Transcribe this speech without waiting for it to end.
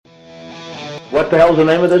What the hell's the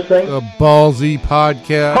name of this thing? The Ballzy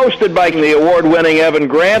Podcast. Hosted by the award-winning Evan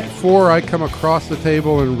Grant. Before I come across the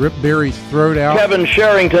table and rip Barry's throat out. Kevin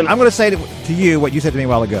Sherrington. I'm going to say to you what you said to me a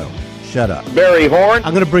while ago. Shut up. Barry Horn.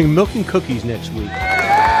 I'm going to bring milk and cookies next week.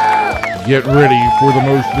 Get ready for the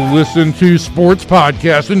most listened to sports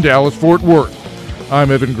podcast in Dallas-Fort Worth.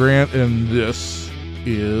 I'm Evan Grant, and this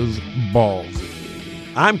is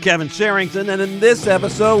Ballzy. I'm Kevin Sherrington, and in this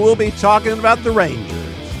episode, we'll be talking about the Rangers.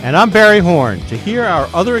 And I'm Barry Horn. To hear our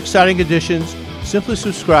other exciting editions, simply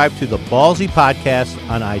subscribe to the Ballzy Podcast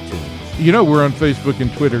on iTunes. You know, we're on Facebook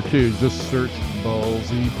and Twitter, too. Just search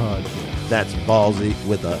Ballzy Podcast. That's Ballzy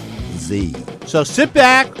with a Z. So sit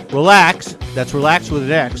back, relax, that's relax with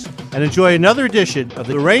an X, and enjoy another edition of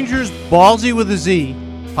the Rangers Ballzy with a Z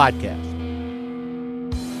podcast.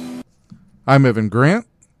 I'm Evan Grant.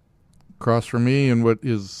 Across from me in what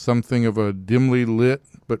is something of a dimly lit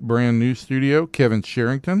but brand new studio, Kevin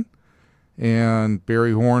Sherrington, and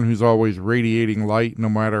Barry Horn, who's always radiating light no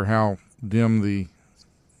matter how dim the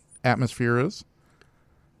atmosphere is.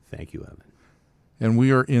 Thank you, Evan. And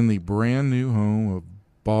we are in the brand new home of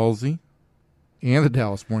Ballzy and the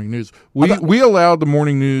Dallas Morning News. We allowed the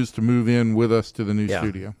Morning News to move in with us to the new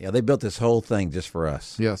studio. Yeah, they built this whole thing just for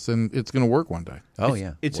us. Yes, and it's going to work one day.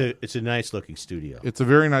 It's a nice looking studio. It's a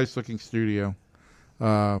very nice looking studio.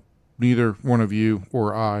 Neither one of you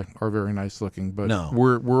or I are very nice looking, but no.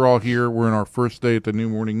 We're all here. We're in our first day at the new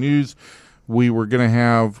Morning News. We were going to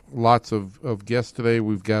have lots of guests today.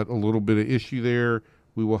 We've got a little bit of issue there.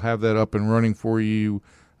 We will have that up and running for you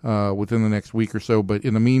within the next week or so. But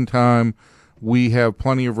in the meantime, we have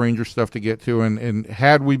plenty of Ranger stuff to get to. And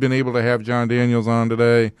had we been able to have John Daniels on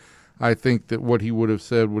today, I think that what he would have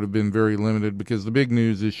said would have been very limited, because the big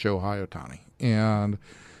news is Shohei Ohtani. And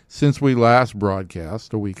since we last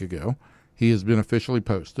broadcast a week ago, he has been officially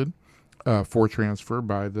posted for transfer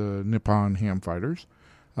by the Nippon Ham Fighters.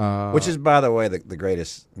 Which is, by the way, the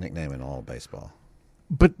greatest nickname in all of baseball.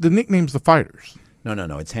 But the nickname's the Fighters. No.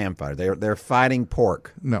 It's Ham Fighter. They're fighting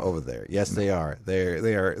pork over there. Yes, they are.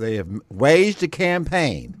 They have waged a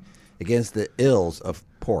campaign against the ills of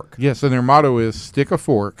pork. Yes, and their motto is "Stick a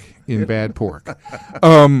fork in bad pork."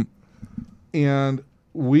 And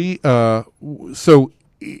we so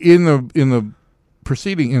in the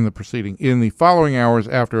following hours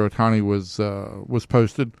after Ohtani was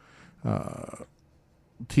posted,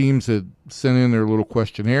 teams had sent in their little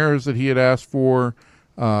questionnaires that he had asked for.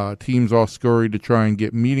 Teams all scurried to try and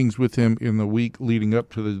get meetings with him in the week leading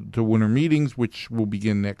up to winter meetings, which will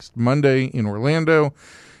begin next Monday in Orlando.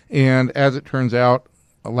 And as it turns out,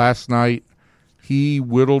 last night he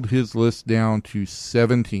whittled his list down to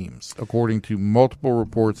 7 teams, according to multiple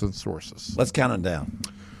reports and sources. Let's count it down.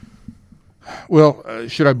 Well,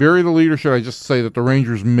 should I bury the lead, or should I just say that the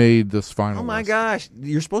Rangers made this final Oh, my list? gosh.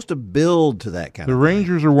 You're supposed to build to that kind The of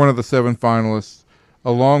Rangers are one of the 7 finalists,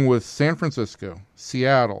 along with San Francisco,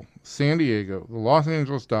 Seattle, San Diego, the Los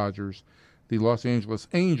Angeles Dodgers, the Los Angeles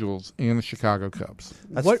Angels, and the Chicago Cubs.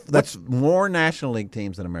 That's more National League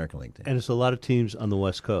teams than American League teams. And it's a lot of teams on the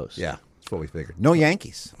West Coast. Yeah, that's what we figured. No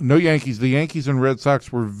Yankees. No Yankees. The Yankees and Red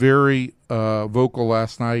Sox were very vocal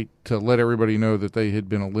last night to let everybody know that they had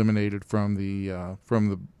been eliminated from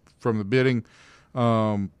the bidding.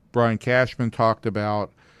 Brian Cashman talked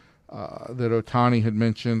about that Ohtani had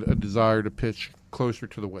mentioned a desire to pitch closer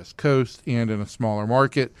to the West Coast and in a smaller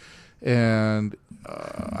market. And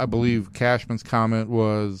I believe Cashman's comment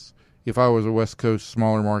was, if I was a West Coast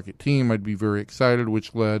smaller market team, I'd be very excited,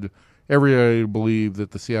 which led everybody to believe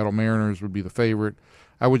that the Seattle Mariners would be the favorite.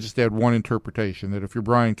 I would just add one interpretation, that if you're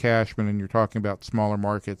Brian Cashman and you're talking about smaller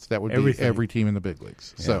markets, that would be every team in the big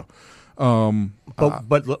leagues. Yeah. So,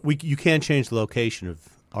 you can't change the location of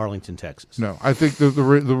Arlington, Texas. No, I think the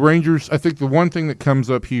Rangers. I think the one thing that comes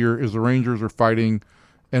up here is the Rangers are fighting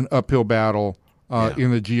an uphill battle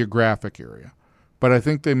in the geographic area, but I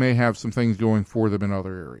think they may have some things going for them in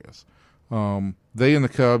other areas. They and the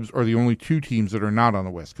Cubs are the only 2 teams that are not on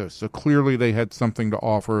the West Coast, so clearly they had something to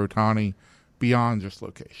offer Ohtani beyond just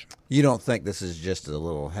location. You don't think this is just a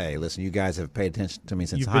little, hey, listen, you guys have paid attention to me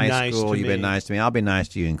since high school. You've been nice to me. I'll be nice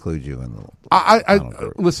to you, include you in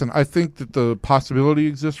the listen, I think that the possibility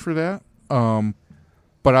exists for that,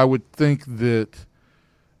 but I would think that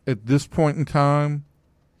at this point in time,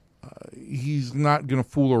 he's not going to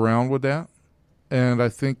fool around with that. And I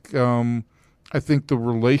think the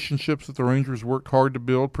relationships that the Rangers worked hard to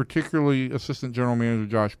build, particularly Assistant General Manager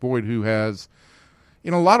Josh Boyd, who has,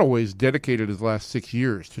 in a lot of ways, dedicated his last 6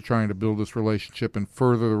 years to trying to build this relationship and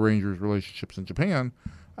further the Rangers' relationships in Japan.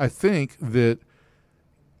 I think that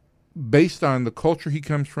based on the culture he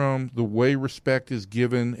comes from, the way respect is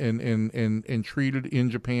given and treated in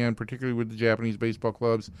Japan, particularly with the Japanese baseball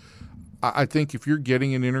clubs, I think if you're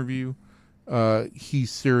getting an interview,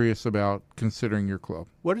 he's serious about considering your club.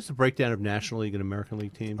 What is the breakdown of National League and American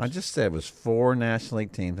League teams? I just said it was 4 National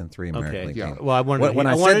League teams and 3 American League teams. Well, I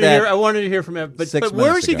wanted to hear from him. But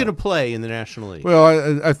where is he going to play in the National League?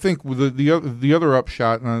 Well, I think the other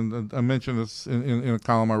upshot, and I mentioned this in a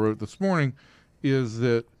column I wrote this morning, is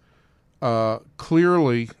that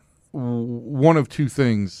clearly one of two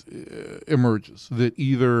things emerges. That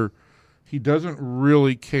either he doesn't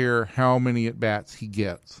really care how many at-bats he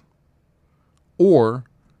gets, or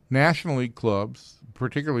National League clubs,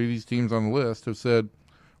 particularly these teams on the list, have said,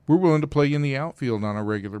 we're willing to play you in the outfield on a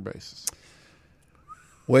regular basis.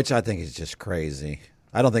 Which I think is just crazy.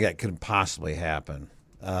 I don't think that could possibly happen.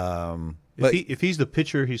 But if he's the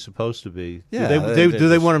pitcher he's supposed to be, yeah, do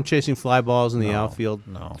they want him chasing fly balls in the outfield?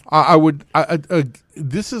 No. I would.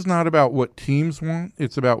 This is not about what teams want.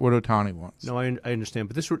 It's about what Ohtani wants. No, I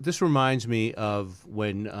understand. But this reminds me of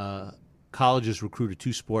when colleges recruit a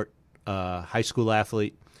two-sport high school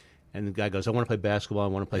athlete, and the guy goes, I want to play basketball, I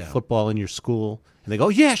want to play football in your school. And they go,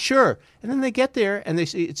 yeah, sure. And then they get there, and they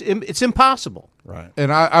see it's impossible. Right.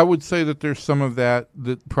 And I would say that there's some of that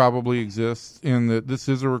probably exists in that this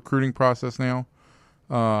is a recruiting process now.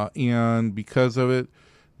 And because of it,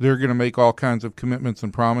 they're going to make all kinds of commitments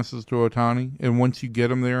and promises to Ohtani. And once you get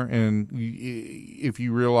him there, and if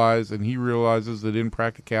you realize, and he realizes that in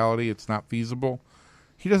practicality it's not feasible,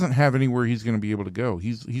 he doesn't have anywhere he's going to be able to go.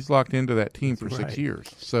 He's locked into that team for 6 years.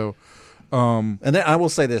 So, and then I will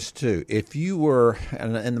say this too: if you were,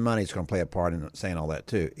 and the money's going to play a part in saying all that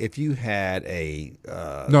too. If you had a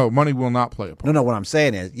no, money will not play a part. No. What I'm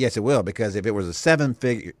saying is, yes, it will, because if it was a seven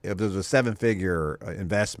figure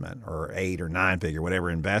investment or 8 or 9 figure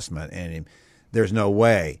whatever investment, and there's no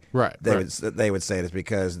way, they would say this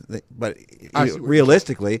because, but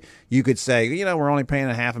realistically, you could say, we're only paying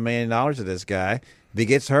 $500,000 to this guy. If he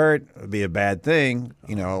gets hurt, it would be a bad thing,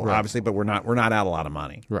 obviously, but we're not out a lot of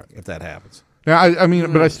money if that happens. Now, I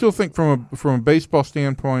mean, but I still think from a baseball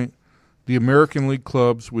standpoint, the American League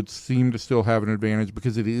clubs would seem to still have an advantage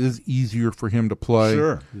because it is easier for him to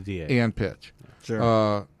play and pitch.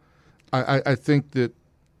 Sure. I think that,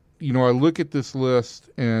 I look at this list,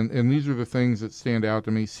 and these are the things that stand out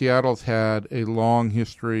to me. Seattle's had a long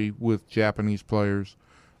history with Japanese players.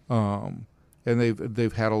 And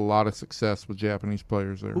they've had a lot of success with Japanese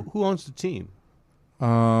players there. Who owns the team?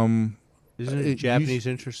 Isn't it Japanese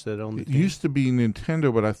interests that own the team? It used to be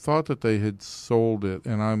Nintendo, but I thought that they had sold it,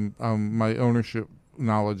 and my ownership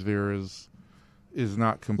knowledge there is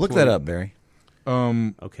not complete. Look that up, Barry.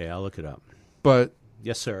 Okay, I'll look it up. But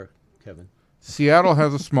yes, sir, Kevin. Seattle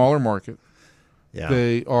has a smaller market. Yeah.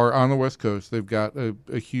 They are on the West Coast. They've got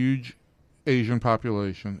a huge Asian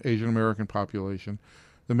American population.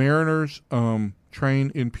 The Mariners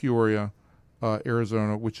train in Peoria,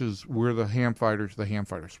 Arizona, which is where the ham fighters,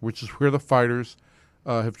 which is where the fighters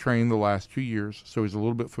have trained the last 2 years. So he's a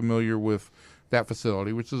little bit familiar with that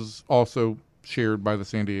facility, which is also shared by the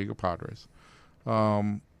San Diego Padres.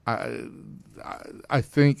 I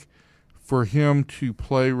think for him to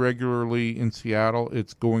play regularly in Seattle,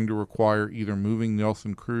 it's going to require either moving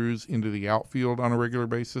Nelson Cruz into the outfield on a regular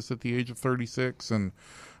basis at the age of 36, and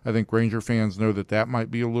I think Ranger fans know that might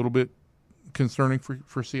be a little bit concerning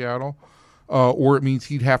for Seattle. Or it means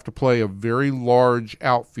he'd have to play a very large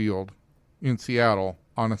outfield in Seattle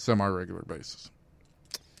on a semi-regular basis.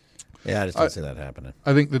 Yeah, I just don't see that happening.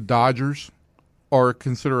 I think the Dodgers are a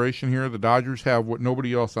consideration here. The Dodgers have what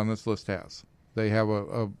nobody else on this list has. They have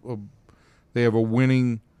a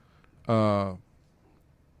winning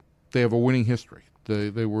history.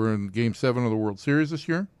 They were in Game 7 of the World Series this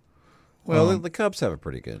year. Well, the Cubs have it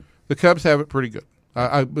pretty good. The Cubs have it pretty good.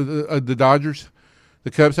 The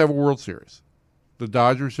Cubs have a World Series. The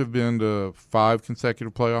Dodgers have been to 5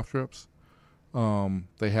 consecutive playoff trips.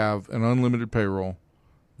 They have an unlimited payroll.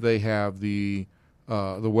 They have the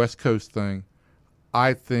West Coast thing.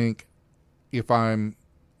 I think if I'm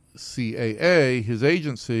CAA, his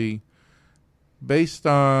agency, based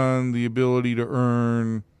on the ability to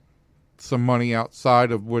earn some money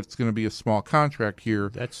outside of what's going to be a small contract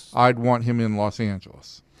here, I'd want him in Los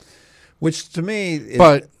Angeles. Which to me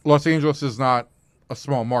but Los Angeles is not a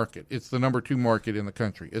small market. It's the number 2 market in the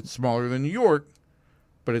country. It's smaller than New York,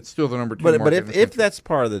 but it's still the number 2 market. But if that's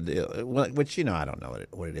part of the deal, which I don't know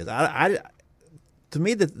what it is. To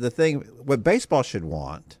me, the thing what baseball should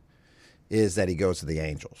want is that he goes to the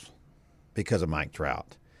Angels because of Mike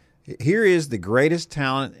Trout. Here is the greatest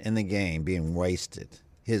talent in the game being wasted.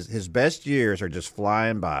 His best years are just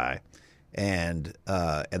flying by, and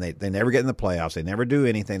they never get in the playoffs. They never do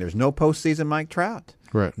anything. There's no postseason Mike Trout.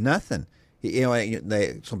 Right. Nothing.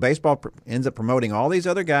 So baseball ends up promoting all these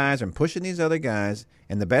other guys and pushing these other guys,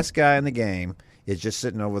 and the best guy in the game is just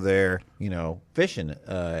sitting over there, fishing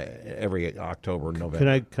every October,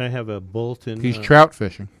 November. Can I have a bulletin? He's trout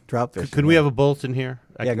fishing. Trout fishing. Could we have a bulletin here?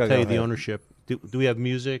 I can go tell you ahead. the ownership. Do we have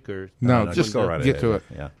music or No, just go right get ahead. to it.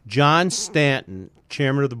 Yeah. John Stanton,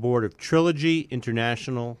 chairman of the board of Trilogy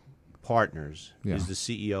International Partners, is the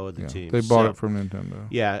CEO of the team. They bought it from Nintendo.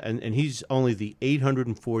 Yeah, and he's only the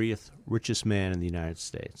 840th richest man in the United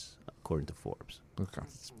States, according to Forbes. Okay.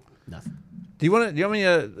 Nothing. Do you want me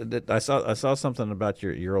to? I saw something about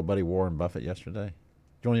your old buddy Warren Buffett yesterday. Do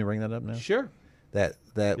you want me to bring that up now? Sure. That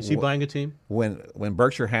Is he buying a team? When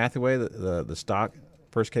Berkshire Hathaway the stock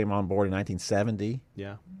first came on board in 1970,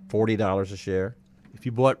 Yeah. $40 a share. If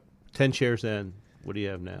you bought 10 shares then, what do you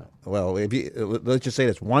have now? Well, let's just say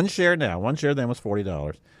this: one share now. One share then was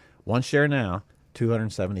 $40. One share now,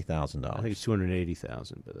 $270,000. I think it's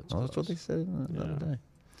 280,000, but That's what they said the other day.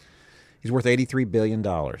 He's worth $83 billion.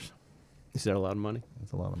 Is that a lot of money?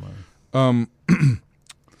 That's a lot of money.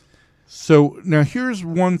 So now here's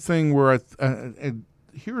one thing where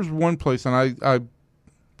here's one place, and I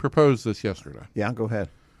proposed this yesterday. Yeah, go ahead.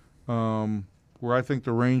 Where I think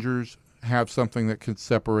the Rangers have something that can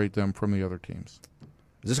separate them from the other teams.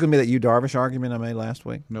 Is this going to be that Yu Darvish argument I made last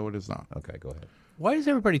week? No, it is not. Okay, go ahead. Why is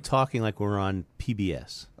everybody talking like we're on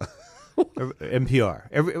PBS? NPR.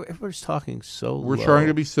 Everybody's talking so We're low. trying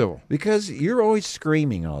to be civil. Because you're always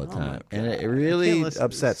screaming all the time, and it really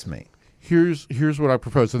upsets me. Here's what I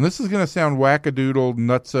propose, and this is going to sound wackadoodle,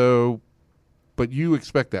 nutso, but you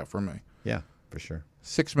expect that from me. Yeah, for sure.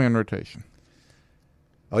 6-man rotation.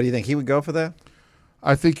 Oh, do you think he would go for that?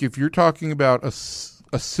 I think if you're talking about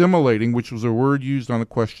assimilating, which was a word used on the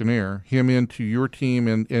questionnaire, him into your team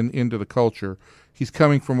and into the culture, he's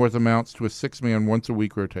coming from what amounts to a 6-man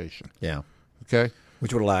once-a-week rotation. Yeah. Okay?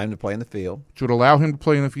 Which would allow him to play in the field. Which would allow him to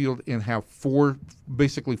play in the field and have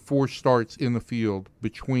basically four starts in the field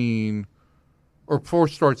or 4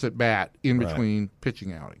 starts at bat in between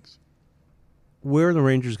pitching outings. Where are the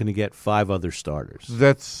Rangers going to get 5 other starters?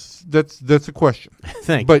 That's a question.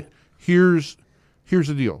 Thank you. But here's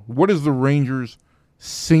the deal. What is the Rangers'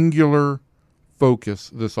 singular focus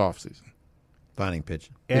this offseason? Finding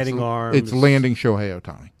pitching. Adding arms. It's landing Shohei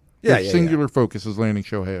Ohtani. Their singular focus is landing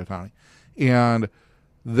Shohei Ohtani. And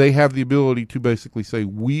they have the ability to basically say,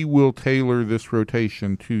 we will tailor this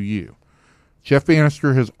rotation to you. Jeff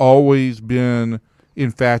Bannister has always been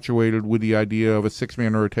infatuated with the idea of a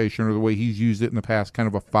 6-man rotation, or the way he's used it in the past, kind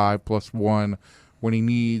of a 5+1. When he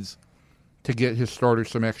needs to get his starter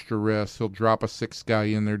some extra rest, he'll drop a 6th guy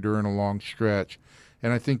in there during a long stretch.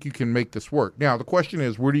 And I think you can make this work. Now, the question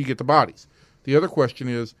is, where do you get the bodies? The other question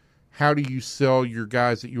is, how do you sell your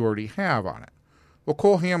guys that you already have on it? Well,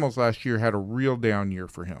 Cole Hamels last year had a real down year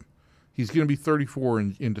for him. He's going to be 34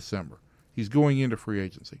 in December. He's going into free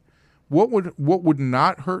agency. What would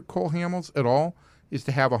not hurt Cole Hamels at all is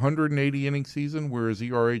to have a 180-inning season where his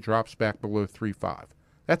ERA drops back below 3.5.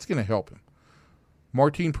 That's going to help him.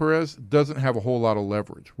 Martin Perez doesn't have a whole lot of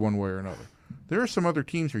leverage one way or another. There are some other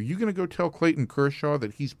teams here. You going to go tell Clayton Kershaw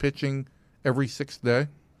that he's pitching every 6th day?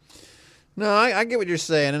 No, I get what you're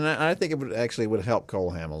saying, and I think it would help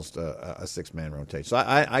Cole Hamels a 6-man rotation. So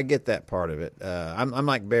I get that part of it. I'm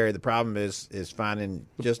like Barry. The problem is finding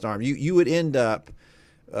just arm. You would end up.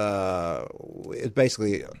 It's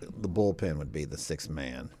basically the bullpen would be the 6th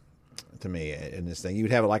man to me in this thing.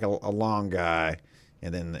 You'd have like a long guy,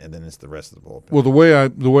 and then it's the rest of the bullpen. Well,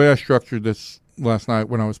 the way I structured this last night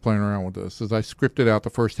when I was playing around with this is I scripted out the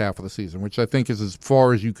first half of the season, which I think is as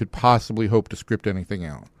far as you could possibly hope to script anything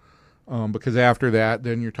out. Because after that,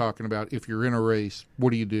 then you're talking about if you're in a race, what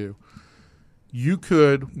do you do? You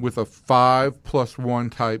could, with a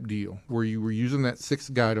 5+1 type deal, where you were using that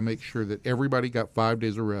 6th guy to make sure that everybody got 5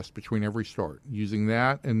 days of rest between every start, using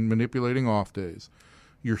that and manipulating off days,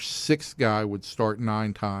 your 6th guy would start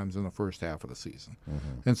 9 times in the first half of the season.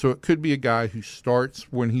 Mm-hmm. And so it could be a guy who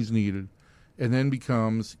starts when he's needed and then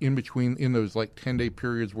becomes in between, in those like 10-day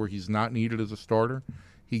periods where he's not needed as a starter,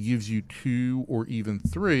 he gives you 2 or even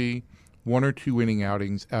 3 1 or 2 inning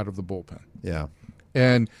outings out of the bullpen. Yeah.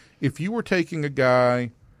 And if you were taking a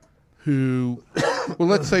guy who, well,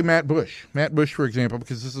 let's say Matt Bush, for example,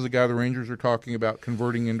 because this is a guy the Rangers are talking about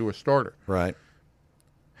converting into a starter. Right.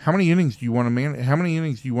 How many innings do you want to How many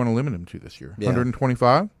innings do you want to limit him to this year? Yeah.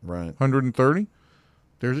 125? Right. 130?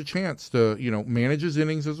 There's a chance to, manage his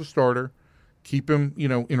innings as a starter, keep him,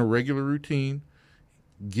 in a regular routine,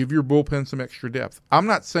 give your bullpen some extra depth. I'm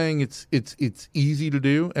not saying it's easy to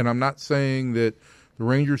do, and I'm not saying that the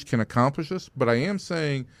Rangers can accomplish this, but I am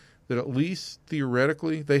saying that at least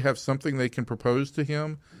theoretically they have something they can propose to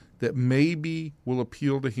him that maybe will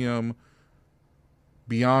appeal to him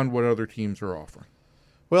beyond what other teams are offering.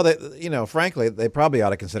 Well, frankly, they probably ought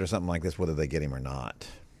to consider something like this, whether they get him or not.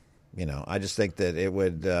 I just think that it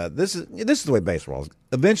would. This is the way baseball is.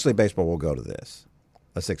 Eventually, baseball will go to this,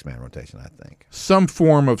 a 6-man rotation. I think some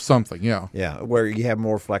form of something, yeah, where you have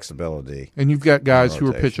more flexibility. And you've got guys who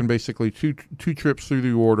are pitching basically two trips through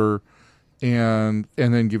the order, and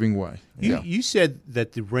then giving way. You said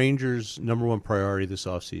that the Rangers' number one priority this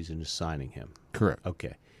offseason is signing him. Correct.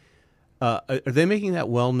 Okay. Are they making that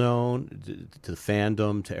well known to the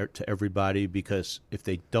fandom, to everybody? Because if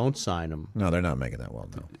they don't sign him, no, they're not making that well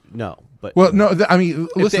known. No, but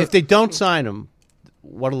listen, if they don't sign him,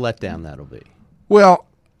 what a letdown that'll be. Well,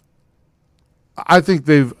 I think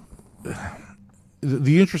they've.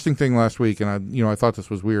 The interesting thing last week, and I thought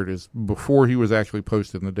this was weird, is before he was actually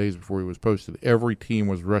posted, in the days before he was posted, every team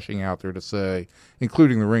was rushing out there to say,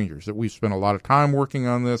 including the Rangers, that we've spent a lot of time working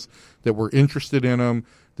on this, that we're interested in him,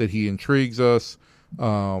 that he intrigues us.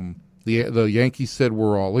 The Yankees said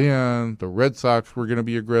we're all in. The Red Sox were going to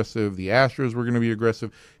be aggressive. The Astros were going to be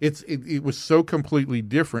aggressive. It was so completely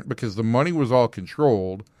different because the money was all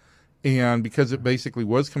controlled, and because it basically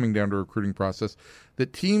was coming down to a recruiting process,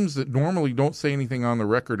 that teams that normally don't say anything on the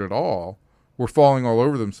record at all were falling all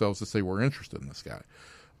over themselves to say we're interested in this guy.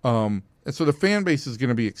 And so the fan base is going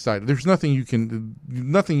to be excited. There's nothing you can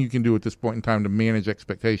do at this point in time to manage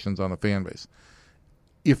expectations on the fan base.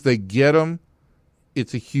 If they get him,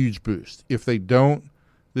 it's a huge boost. If they don't,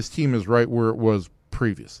 this team is right where it was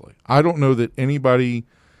previously. I don't know that anybody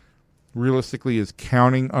realistically is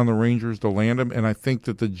counting on the Rangers to land him, and I think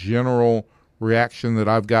that the general reaction that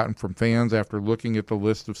I've gotten from fans after looking at the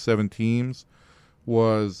list of 7 teams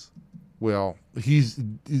was, well,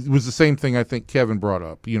 it was the same thing I think Kevin brought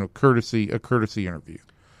up, a courtesy interview,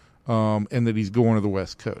 and that he's going to the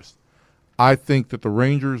West Coast. I think that the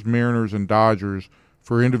Rangers, Mariners, and Dodgers,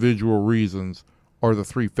 for individual reasons, are the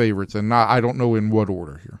 3 favorites, and I don't know in what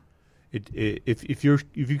order here. If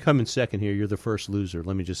you come in second here, you're the first loser.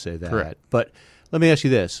 Let me just say that. Correct. But let me ask you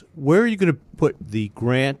this: where are you going to put the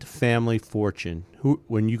Grant family fortune?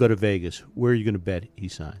 When you go to Vegas, where are you going to bet he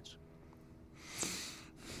signs?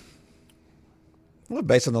 Well,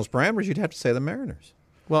 based on those parameters, you'd have to say the Mariners.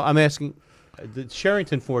 Well, I'm asking. The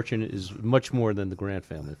Sherrington fortune is much more than the Grant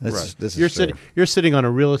family. You're sitting on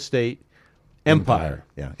a real estate empire.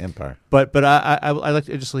 Yeah, empire. But I like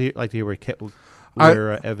to hear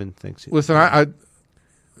where Evan thinks. Listen, I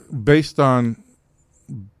based on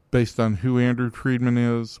who Andrew Friedman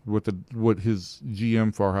is, what his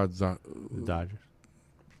GM Farhad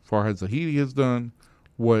Zahidi has done,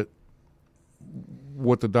 what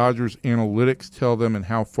the Dodgers analytics tell them, and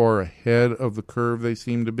how far ahead of the curve they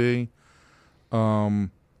seem to be.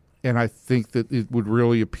 And I think that it would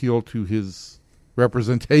really appeal to his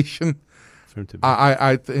representation.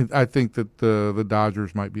 I think that the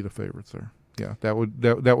Dodgers might be the favorites there. Yeah,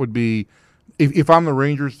 that would be if I'm the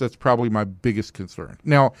Rangers, that's probably my biggest concern.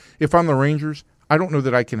 Now, if I'm the Rangers, I don't know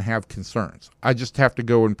that I can have concerns. I just have to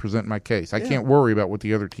go and present my case. I can't worry about what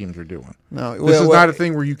the other teams are doing. No, this is not a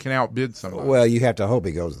thing where you can outbid somebody. Well, you have to hope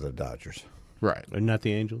he goes to the Dodgers, right? And not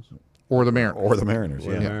the Angels. Or the Mariners.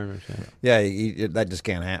 That just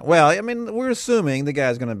can't happen. Well, I mean, we're assuming the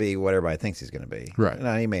guy's going to be what everybody thinks he's going to be. Right.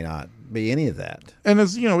 Now, he may not be any of that. And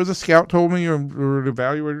as a scout told me, or an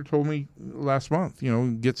evaluator told me last month,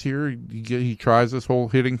 gets here, he tries this whole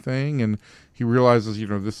hitting thing, and he realizes,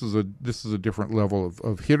 this is a different level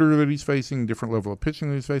of hitter that he's facing, different level of pitching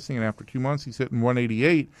that he's facing, and after 2 months, he's hitting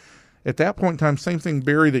 188. At that point in time, same thing,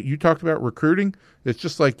 Barry, that you talked about recruiting. It's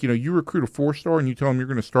just like, you recruit a 4-star and you tell him you're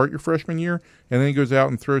going to start your freshman year, and then he goes out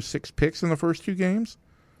and throws 6 picks in the first 2 games.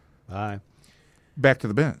 Back to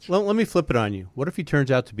the bench. Well, let me flip it on you. What if he turns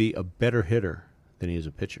out to be a better hitter than he is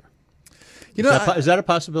a pitcher? Is that a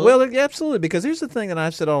possibility? Well, absolutely, because here's the thing that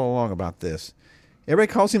I've said all along about this.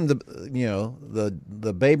 Everybody calls him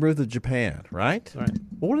the Babe Ruth of Japan, right? Right.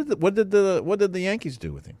 Well, what did the Yankees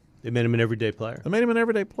do with him? They made him an everyday player. They made him an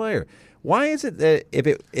everyday player. Why is it that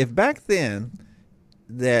if back then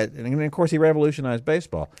and of course he revolutionized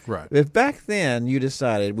baseball. Right. If back then you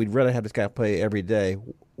decided we'd rather have this guy play every day,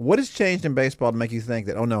 what has changed in baseball to make you think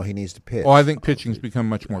that he needs to pitch? Oh, I think pitching's become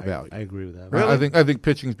much more valued. I agree with that. Really? I think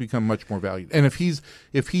pitching's become much more valued. And if he's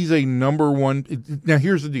a number one, now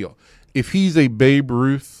here's the deal. If he's a Babe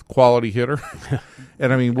Ruth quality hitter,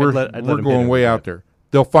 and I mean we're going way out there,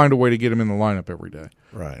 they'll find a way to get him in the lineup every day.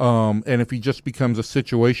 Right. And if he just becomes a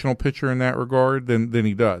situational pitcher in that regard, then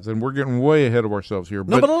he does. And we're getting way ahead of ourselves here.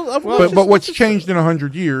 But what's changed in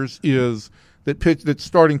 100 years is that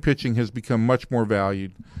starting pitching has become much more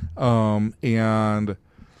valued, and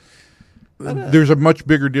there's a much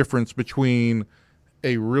bigger difference between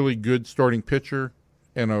a really good starting pitcher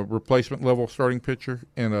and a replacement level starting pitcher,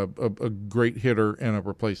 and a great hitter and a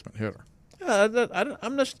replacement hitter.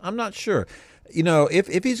 I'm not sure.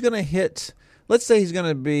 If he's going to hit, let's say he's going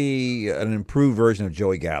to be an improved version of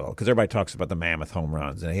Joey Gallo, because everybody talks about the mammoth home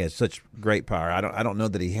runs and he has such great power. I don't know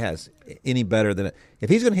that he has any better than it.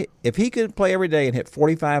 If he could play every day and hit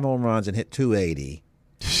 45 home runs and hit 280.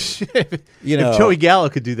 If Joey Gallo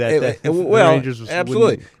could do that, well,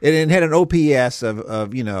 absolutely, and had an OPS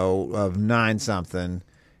of 9 something,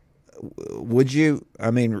 would you?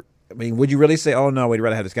 I mean, would you really say, "Oh no, we'd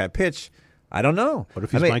rather have this guy pitch"? I don't know. What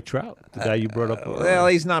if he's Mike Trout, the guy you brought up? Well,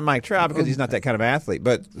 he's not Mike Trout because he's not that kind of athlete.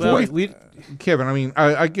 But Kevin, I mean,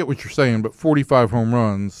 I get what you're saying, but 45 home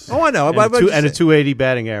runs. Oh, I know, and a 280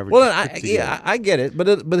 batting average. Well, I get it,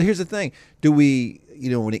 but here's the thing: do we,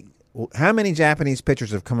 how many Japanese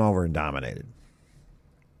pitchers have come over and dominated?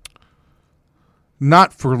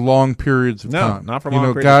 Not for long periods of time. Not for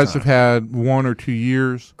long periods guys of time. have had 1 or 2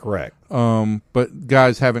 years. Correct. But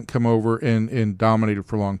guys haven't come over and dominated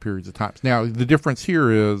for long periods of time. Now, the difference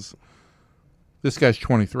here is this guy's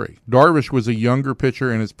 23. Darvish was a younger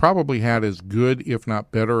pitcher and has probably had as good, if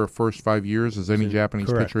not better, a first 5 years as any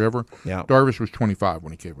Japanese pitcher ever. Yeah. Darvish was 25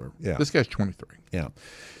 when he came over. Yeah. This guy's 23. Yeah.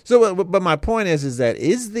 So, but my point is that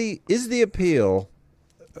is the appeal?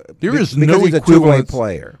 There is because no he's a two-way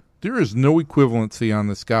player. There is no equivalency on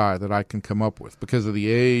this guy that I can come up with because of the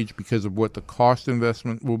age, because of what the cost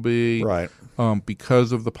investment will be, right?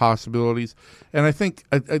 Because of the possibilities, and I think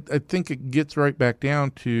it gets right back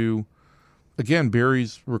down to, again,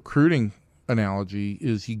 Barry's recruiting analogy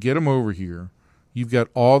is you get him over here, you've got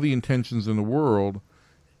all the intentions in the world,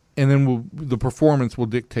 and then the performance will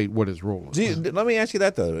dictate what his role is. Let me ask you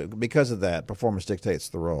that though, because of that, performance dictates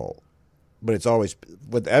the role, but it's always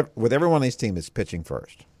with everyone on these teams, it's pitching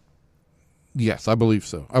first. Yes, I believe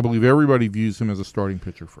so. I believe everybody views him as a starting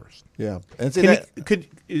pitcher first. Yeah. And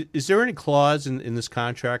is there any clause in this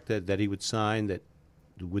contract that he would sign that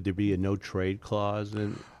would there be a no trade clause?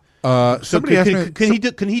 And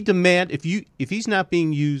can he demand if he's not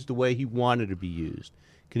being used the way he wanted to be used?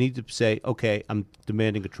 Can he say, okay, I'm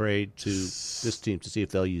demanding a trade to this team to see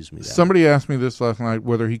if they'll use me? Somebody asked me this last night,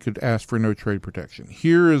 whether he could ask for no trade protection.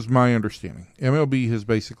 Here is my understanding. MLB has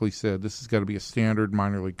basically said this has got to be a standard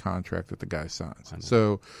minor league contract that the guy signs.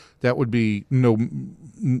 So that would be no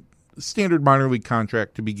standard minor league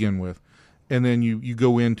contract to begin with, and then you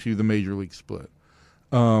go into the major league split.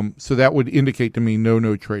 So that would indicate to me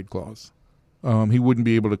no trade clause. He wouldn't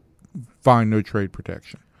be able to find no trade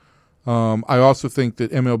protection. I also think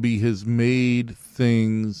that MLB has made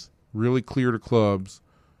things really clear to clubs.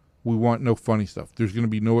 We want no funny stuff. There's going to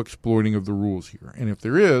be no exploiting of the rules here. And if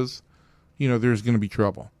there is, there's going to be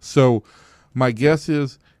trouble. So my guess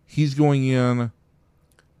is he's going in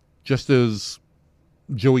just as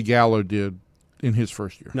Joey Gallo did in his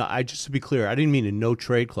first year. No, just to be clear, I didn't mean a no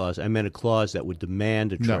trade clause. I meant a clause that would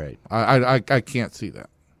demand a trade. No, I can't see that.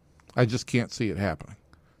 I just can't see it happening.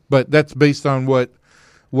 But that's based on what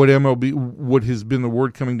MLB, what has been the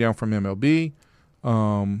word coming down from MLB,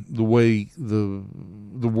 the way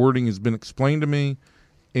the wording has been explained to me,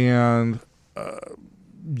 and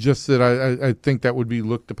just that I think that would be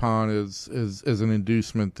looked upon as an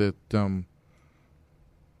inducement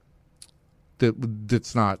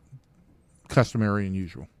that's not customary and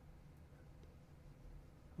usual.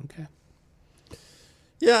 Okay.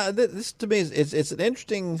 Yeah, this to me it's an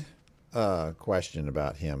interesting question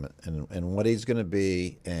about him and what he's going to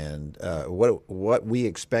be and what we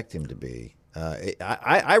expect him to be.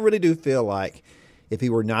 I really do feel like if he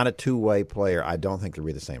were not a two-way player, I don't think there'd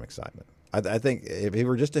be the same excitement. I think if he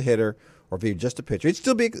were just a hitter or if he were just a pitcher, it'd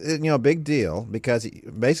still be a big deal because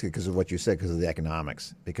because of what you said, because of the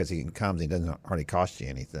economics, because he comes, he doesn't hardly cost you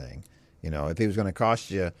anything. If he was going to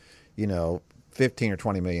cost you, 15 or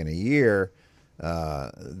 20 million a year.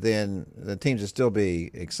 Then the teams would still be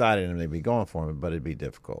excited and they'd be going for him, but it'd be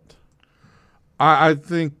difficult. I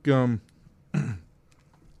think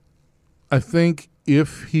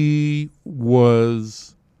if he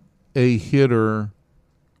was a hitter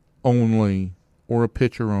only or a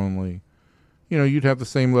pitcher only, you'd have the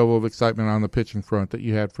same level of excitement on the pitching front that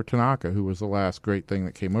you had for Tanaka, who was the last great thing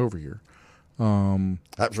that came over here.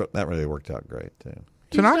 That really worked out great too.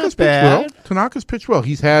 Tanaka's pitched well. Tanaka's pitched well.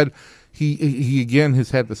 He again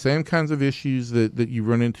has had the same kinds of issues that you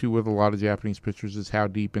run into with a lot of Japanese pitchers, is how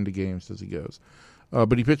deep into games does he goes.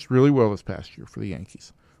 But he pitched really well this past year for the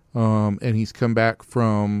Yankees. And he's come back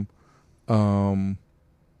from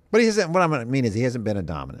but he hasn't. What I mean is he hasn't been a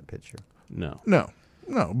dominant pitcher. No.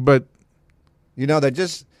 But they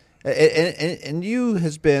just and you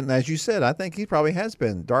has been, as you said, I think he probably has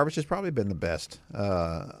been. Darvish has probably been the best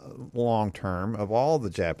long term of all the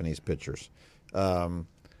Japanese pitchers. And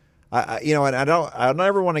I don't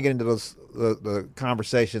ever want to get into the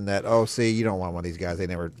conversation that, you don't want one of these guys, they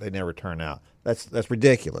never turn out. That's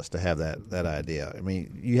ridiculous to have that idea. I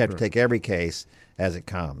mean, you have to take every case as it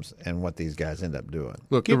comes and what these guys end up doing.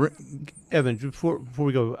 Look, Evan, before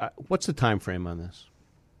we go, what's the time frame on this?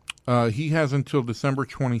 He has until December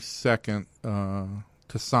 22nd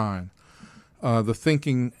to sign. The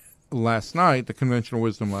thinking last night, the conventional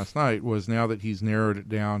wisdom last night, was now that he's narrowed it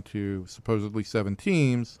down to supposedly 7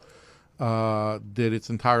 teams, that it's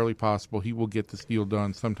entirely possible he will get this deal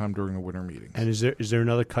done sometime during the winter meetings. And is there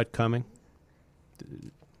another cut coming?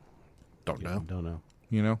 Don't know. Don't know.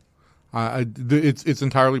 It's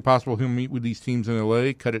entirely possible he'll meet with these teams in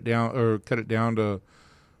LA, cut it down to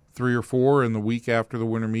 3 or 4, and the week after the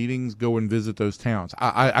winter meetings, go and visit those towns.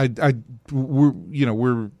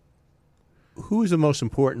 We're Who is the most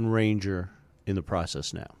important Ranger in the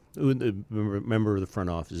process now? The member of the front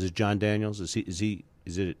office, is it John Daniels? Is it?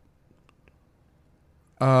 It's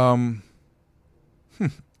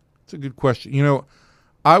a good question.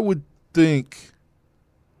 I would think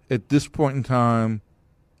at this point in time,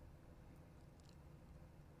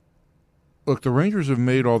 look, the Rangers have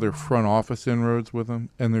made all their front office inroads with him,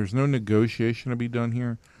 and there's no negotiation to be done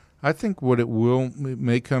here. I think what it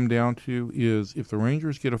may come down to is if the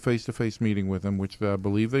Rangers get a face-to-face meeting with him, which I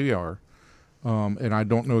believe they are, and I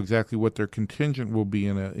don't know exactly what their contingent will be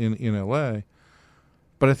in L.A.,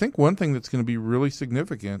 but I think one thing that's going to be really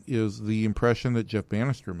significant is the impression that Jeff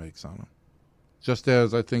Bannister makes on him. Just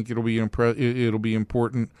as I think it'll be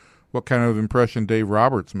important what kind of impression Dave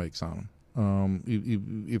Roberts makes on him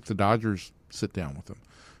if the Dodgers sit down with him.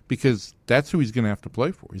 Because that's who he's going to have to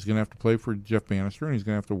play for. He's going to have to play for Jeff Bannister, and he's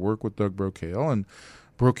going to have to work with Doug Brocail. And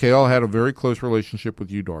Brocail had a very close relationship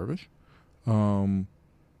with Yu Darvish. I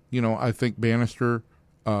think Bannister.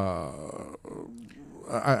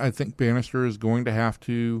 I think Bannister is going to have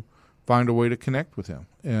to find a way to connect with him,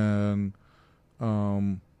 and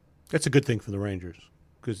that's a good thing for the Rangers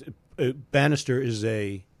because Bannister is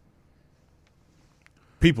a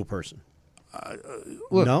people person.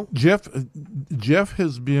 Look, no? Jeff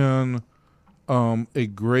has been a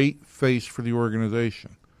great face for the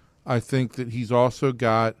organization. I think that he's also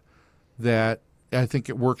got that. I think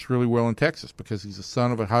it works really well in Texas because he's the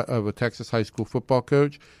son of a Texas high school football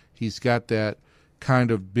coach. He's got that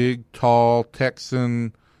kind of big, tall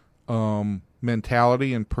Texan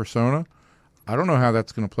mentality and persona. I don't know how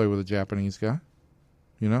that's going to play with a Japanese guy,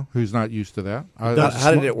 who's not used to that.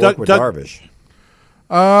 How did it work with Darvish?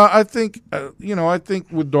 I think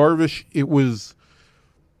with Darvish, it was.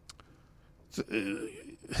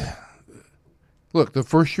 Look, the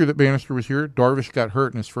first year that Bannister was here, Darvish got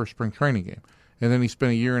hurt in his first spring training game, and then he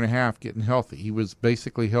spent a year and a half getting healthy. He was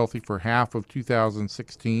basically healthy for half of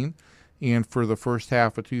 2016 and for the first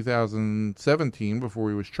half of 2017 before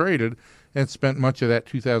he was traded, and spent much of that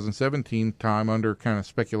 2017 time under kind of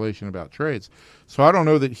speculation about trades. So I don't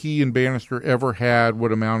know that he and Bannister ever had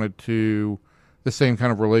what amounted to the same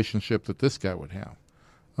kind of relationship that this guy would have.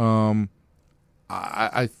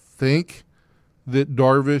 I think that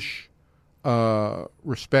Darvish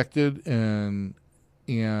respected and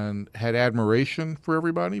had admiration for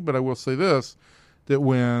everybody, but I will say this, that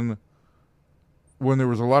when there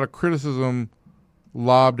was a lot of criticism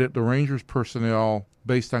lobbed at the Rangers personnel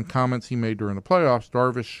based on comments he made during the playoffs,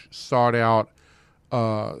 Darvish sought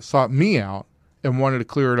me out and wanted to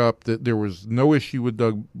clear it up that there was no issue with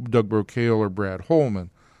Doug Brocail or Brad Holman.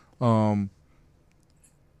 And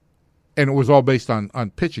it was all based on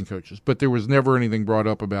pitching coaches, but there was never anything brought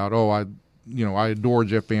up about, I adore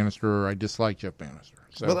Jeff Bannister or I dislike Jeff Bannister.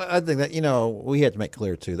 So. Well, I think that, we have to make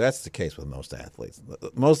clear, too, that's the case with most athletes.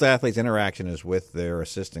 Most athletes' interaction is with their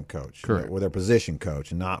assistant coach, correct, with their position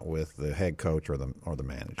coach, and not with the head coach or the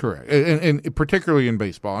manager. Correct, and particularly in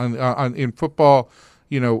baseball. And in football,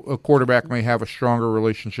 a quarterback may have a stronger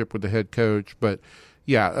relationship with the head coach, but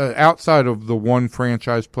outside of the one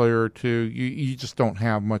franchise player or two, you just don't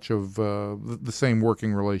have much of the same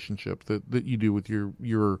working relationship that you do with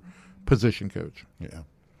your position coach. Yeah.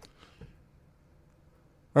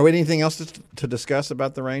 Are we anything else to discuss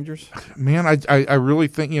about the Rangers? Man, I really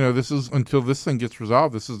think this is, until this thing gets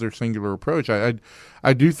resolved, this is their singular approach.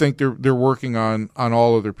 I do think they're working on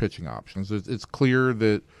all of their pitching options. It's clear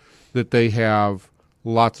that they have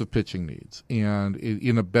lots of pitching needs, and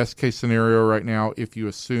in a best case scenario right now, if you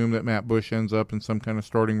assume that Matt Bush ends up in some kind of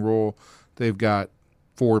starting role, they've got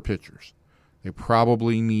 4 pitchers. They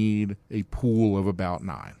probably need a pool of about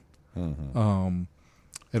 9. And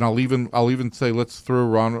I'll even say let's throw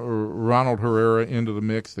Ronald Herrera into the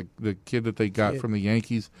mix, the kid that they got from the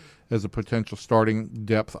Yankees as a potential starting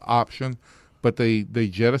depth option. But they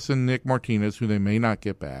jettisoned Nick Martinez, who they may not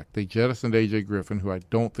get back. They jettisoned A.J. Griffin, who I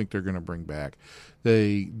don't think they're going to bring back.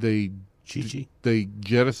 They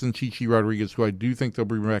jettisoned Chichi Rodriguez, who I do think they'll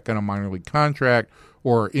bring back on a minor league contract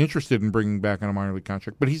or are interested in bringing back on a minor league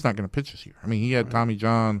contract. But he's not going to pitch this year. I mean, he had Tommy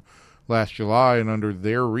John last July, and under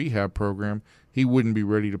their rehab program, he wouldn't be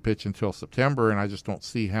ready to pitch until September, and I just don't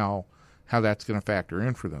see how that's going to factor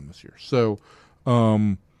in for them this year. So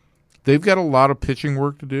they've got a lot of pitching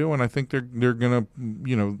work to do, and I think they're going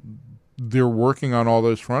to, they're working on all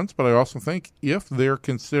those fronts. But I also think if they're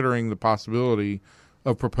considering the possibility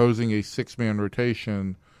of proposing a 6-man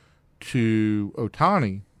rotation to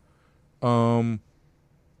Ohtani,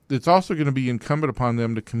 it's also going to be incumbent upon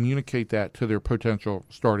them to communicate that to their potential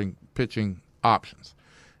starting pitching options.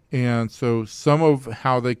 And so some of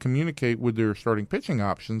how they communicate with their starting pitching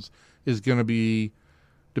options is going to be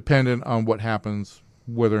dependent on what happens,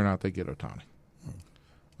 whether or not they get Ohtani.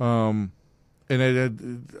 And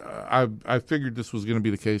I figured this was going to be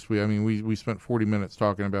the case. We spent 40 minutes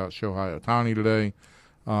talking about Shohei Ohtani today,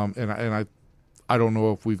 and I don't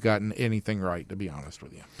know if we've gotten anything right, to be honest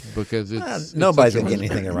with you, because nobody's going to get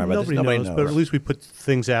anything right. Nobody knows, but at least we put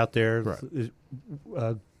things out there. Right.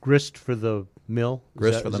 Grist for the mill.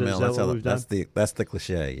 Grist for the mill. That's the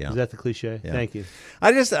cliche. Yeah. Is that the cliche? Yeah. Thank you.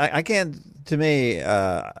 I can't. To me,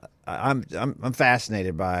 I'm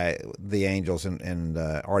fascinated by the Angels and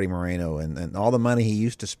Artie Moreno and all the money he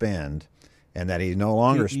used to spend, and that he no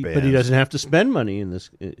longer spends. But he doesn't have to spend money in this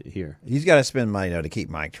here. He's got to spend money to keep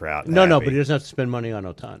Mike Trout. No, happy. but he doesn't have to spend money on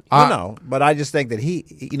Ohtani. No, but I just think that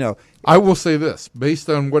he. I will say this, based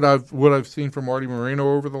on what I've seen from Artie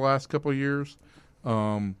Moreno over the last couple of years.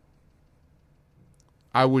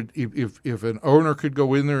 I would, if an owner could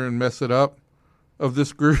go in there and mess it up of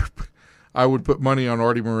this group, I would put money on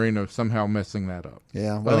Artie Moreno somehow messing that up.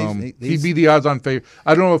 Yeah, well, he'd be the odds-on favorite.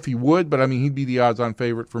 I don't know if he would, but he'd be the odds-on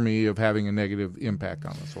favorite for me of having a negative impact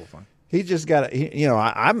on this whole thing. He just got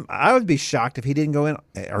to, I would be shocked if he didn't go in,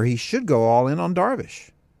 or he should go all in on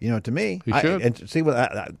Darvish. To me, he should. And see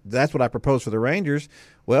that's what I propose for the Rangers.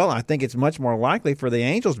 Well, I think it's much more likely for the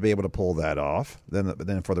Angels to be able to pull that off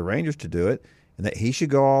than for the Rangers to do it, and that he should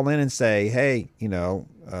go all in and say, "Hey, tell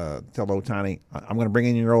Ohtani, I'm going to bring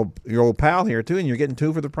in your old pal here too, and you're getting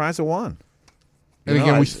 2 for the price of 1." And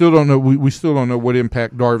again, we still don't know. We still don't know what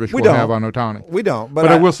impact Darvish will have on Ohtani. We don't. But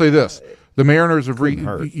I will say this: the Mariners have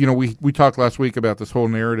we talked last week about this whole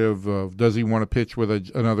narrative of does he want to pitch with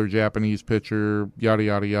another Japanese pitcher, yada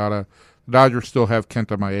yada yada. The Dodgers still have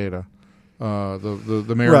Kenta Maeda.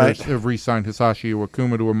 The Mariners have re-signed Hisashi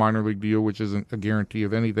Iwakuma to a minor league deal, which isn't a guarantee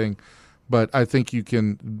of anything. But I think you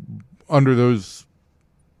can, under those,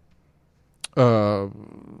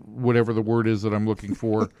 whatever the word is that I'm looking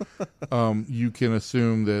for, you can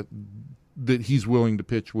assume that he's willing to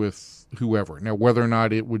pitch with whoever. Now, whether or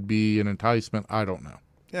not it would be an enticement, I don't know.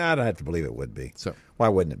 Yeah, I'd have to believe it would be. So why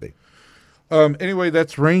wouldn't it be? Anyway,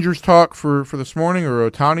 that's Rangers talk for this morning, or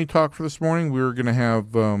Ohtani talk for this morning. We're going to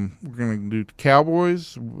have we're going to do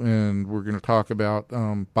Cowboys, and we're going to talk about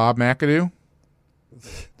Bob McAdoo.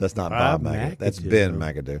 That's not Bob McAdoo. That's Ben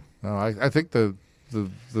McAdoo. No, I think the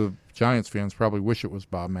Giants fans probably wish it was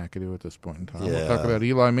Bob McAdoo at this point in time. Yeah. We'll talk about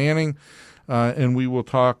Eli Manning, and we will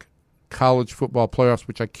talk college football playoffs,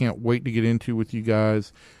 which I can't wait to get into with you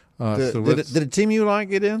guys. Did a team you like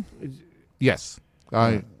get in? Yes,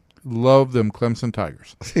 I love them Clemson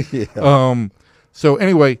Tigers. Yeah. So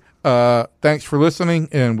anyway, thanks for listening,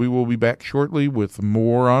 and we will be back shortly with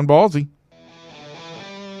more on Ballzy.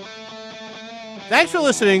 Thanks for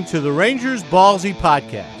listening to the Rangers Ballzy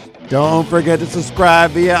podcast. Don't forget to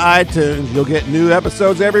subscribe via iTunes. You'll get new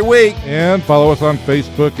episodes every week. And follow us on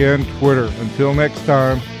Facebook and Twitter. Until next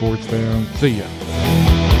time, sports fans, see ya.